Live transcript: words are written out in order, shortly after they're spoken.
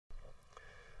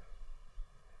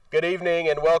Good evening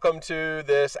and welcome to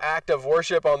this act of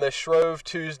worship on this Shrove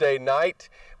Tuesday night.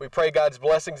 We pray God's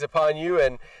blessings upon you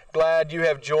and glad you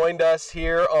have joined us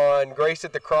here on Grace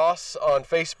at the Cross on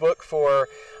Facebook for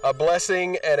a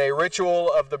blessing and a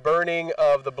ritual of the burning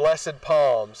of the blessed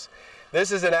palms.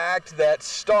 This is an act that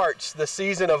starts the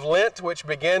season of Lent, which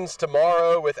begins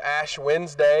tomorrow with Ash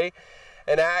Wednesday.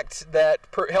 An act that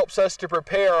helps us to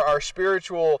prepare our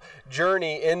spiritual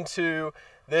journey into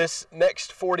this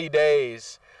next 40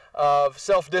 days of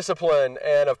self-discipline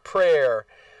and of prayer,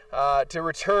 to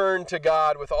return to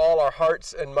God with all our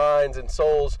hearts and minds and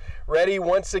souls, ready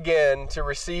once again to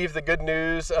receive the good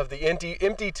news of the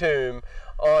empty tomb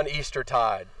on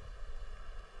Eastertide.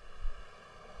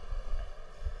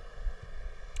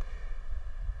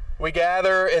 We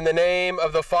gather in the name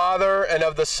of the Father, and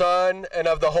of the Son, and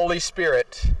of the Holy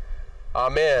Spirit.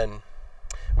 Amen.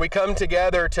 We come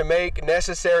together to make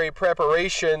necessary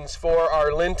preparations for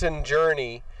our Lenten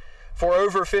journey. For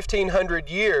over 1,500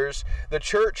 years, the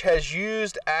Church has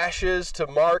used ashes to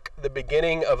mark the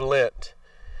beginning of Lent.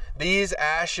 These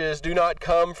ashes do not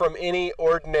come from any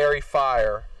ordinary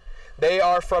fire. They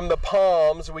are from the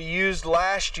palms we used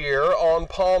last year on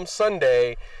Palm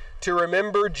Sunday to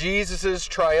remember Jesus'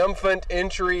 triumphant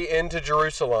entry into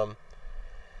Jerusalem.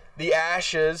 The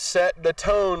ashes set the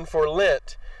tone for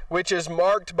Lent, which is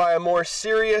marked by a more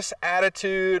serious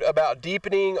attitude about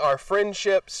deepening our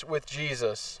friendships with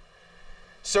Jesus.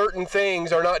 Certain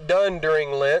things are not done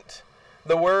during Lent.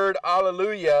 The word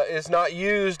Alleluia is not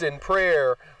used in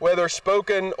prayer, whether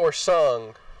spoken or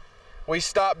sung. We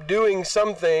stop doing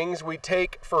some things we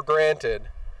take for granted,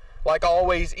 like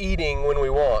always eating when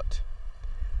we want.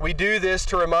 We do this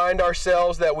to remind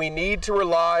ourselves that we need to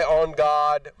rely on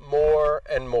God more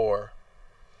and more.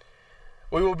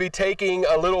 We will be taking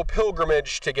a little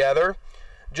pilgrimage together,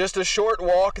 just a short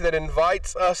walk that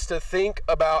invites us to think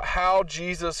about how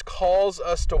Jesus calls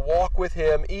us to walk with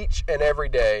Him each and every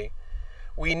day.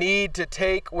 We need to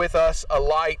take with us a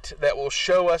light that will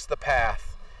show us the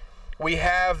path. We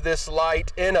have this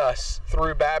light in us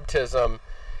through baptism.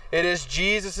 It is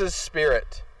Jesus'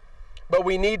 Spirit. But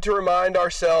we need to remind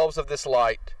ourselves of this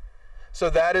light. So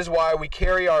that is why we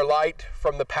carry our light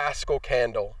from the Paschal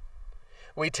candle.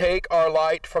 We take our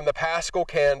light from the Paschal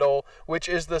candle, which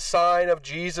is the sign of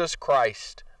Jesus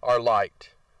Christ, our light.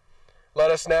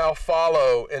 Let us now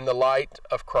follow in the light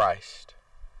of Christ.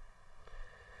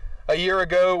 A year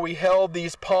ago, we held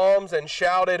these palms and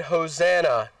shouted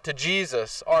Hosanna to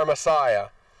Jesus, our Messiah.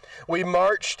 We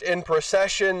marched in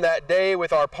procession that day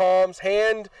with our palms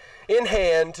hand in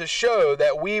hand to show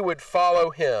that we would follow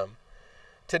Him.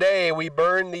 Today, we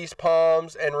burn these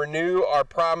palms and renew our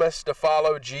promise to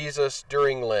follow Jesus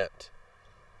during Lent.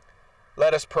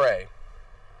 Let us pray.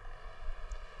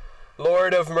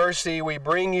 Lord of mercy, we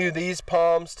bring you these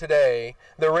palms today,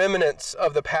 the remnants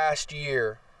of the past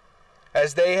year.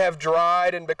 As they have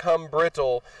dried and become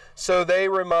brittle, so they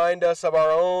remind us of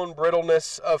our own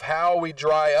brittleness, of how we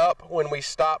dry up when we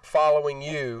stop following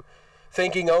you,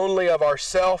 thinking only of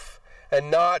ourself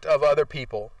and not of other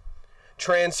people.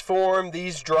 Transform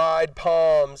these dried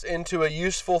palms into a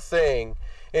useful thing,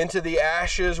 into the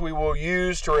ashes we will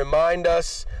use to remind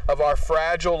us of our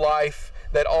fragile life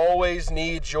that always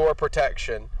needs your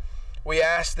protection. We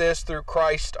ask this through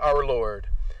Christ our Lord.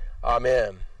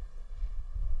 Amen.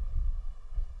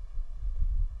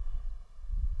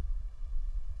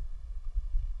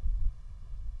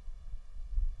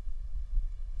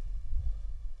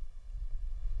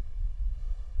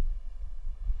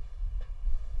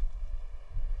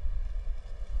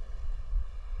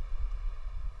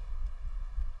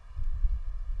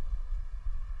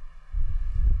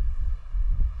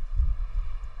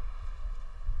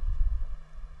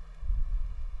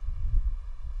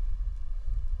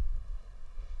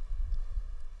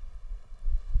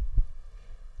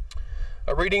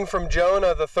 A reading from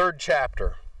Jonah, the 3rd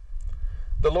chapter.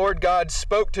 The Lord God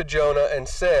spoke to Jonah and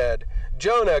said,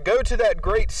 "Jonah, go to that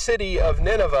great city of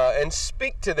Nineveh and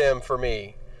speak to them for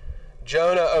me."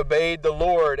 Jonah obeyed the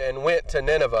Lord and went to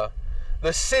Nineveh.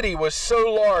 The city was so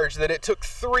large that it took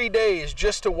 3 days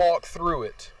just to walk through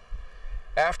it.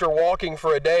 After walking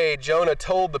for a day, Jonah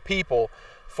told the people,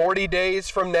 40 days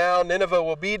from now Nineveh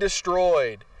will be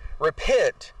destroyed.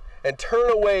 Repent and turn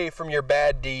away from your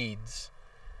bad deeds.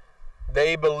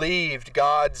 They believed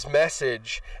God's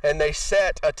message, and they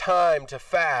set a time to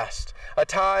fast, a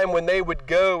time when they would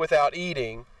go without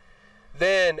eating.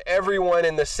 Then everyone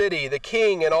in the city, the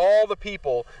king and all the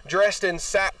people, dressed in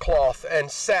sackcloth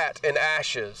and sat in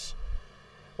ashes.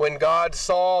 When God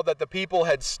saw that the people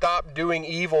had stopped doing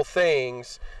evil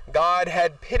things, God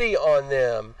had pity on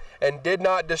them and did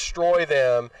not destroy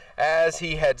them as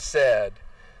He had said.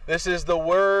 This is the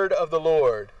word of the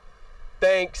Lord.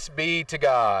 Thanks be to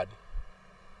God.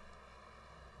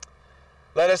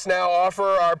 Let us now offer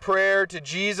our prayer to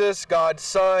Jesus, God's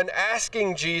Son,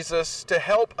 asking Jesus to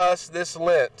help us this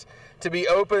Lent to be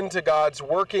open to God's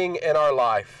working in our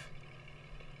life.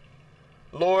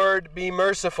 Lord, be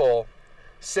merciful.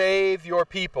 Save your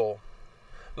people.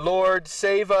 Lord,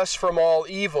 save us from all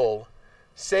evil.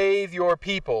 Save your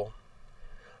people.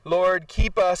 Lord,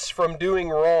 keep us from doing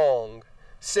wrong.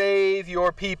 Save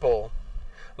your people.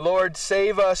 Lord,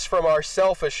 save us from our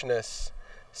selfishness.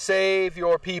 Save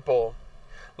your people.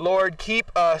 Lord,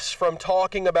 keep us from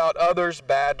talking about others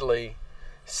badly.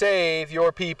 Save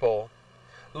your people.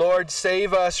 Lord,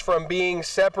 save us from being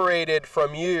separated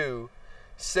from you.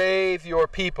 Save your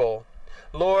people.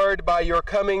 Lord, by your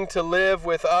coming to live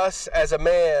with us as a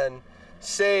man,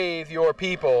 save your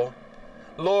people.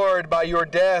 Lord, by your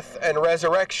death and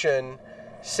resurrection,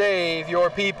 save your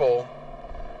people.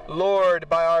 Lord,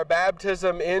 by our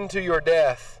baptism into your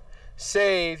death,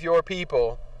 save your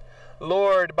people.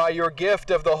 Lord, by your gift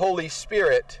of the Holy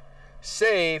Spirit,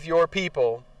 save your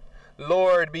people.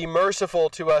 Lord, be merciful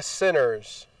to us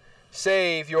sinners.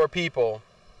 Save your people.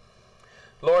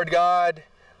 Lord God,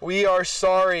 we are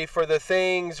sorry for the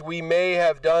things we may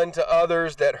have done to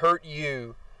others that hurt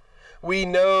you. We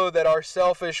know that our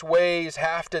selfish ways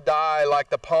have to die like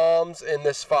the palms in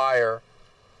this fire.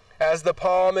 As the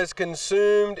palm is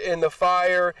consumed in the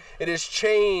fire, it is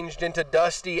changed into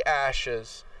dusty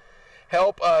ashes.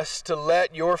 Help us to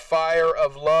let your fire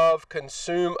of love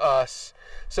consume us,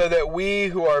 so that we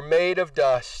who are made of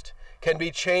dust can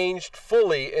be changed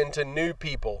fully into new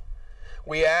people.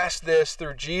 We ask this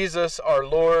through Jesus our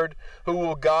Lord, who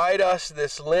will guide us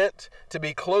this Lent to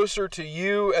be closer to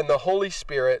you and the Holy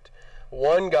Spirit,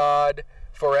 one God,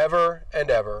 forever and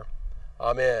ever.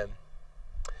 Amen.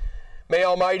 May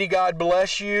Almighty God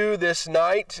bless you this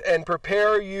night and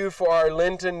prepare you for our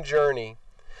Lenten journey.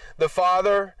 The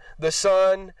Father, the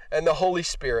Son, and the Holy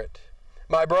Spirit.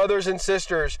 My brothers and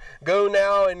sisters, go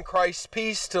now in Christ's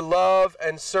peace to love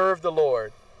and serve the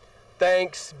Lord.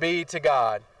 Thanks be to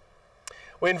God.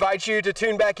 We invite you to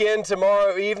tune back in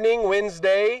tomorrow evening,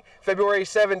 Wednesday, February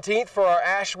 17th, for our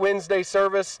Ash Wednesday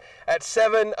service at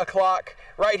 7 o'clock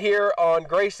right here on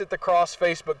Grace at the Cross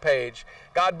Facebook page.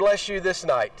 God bless you this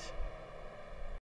night.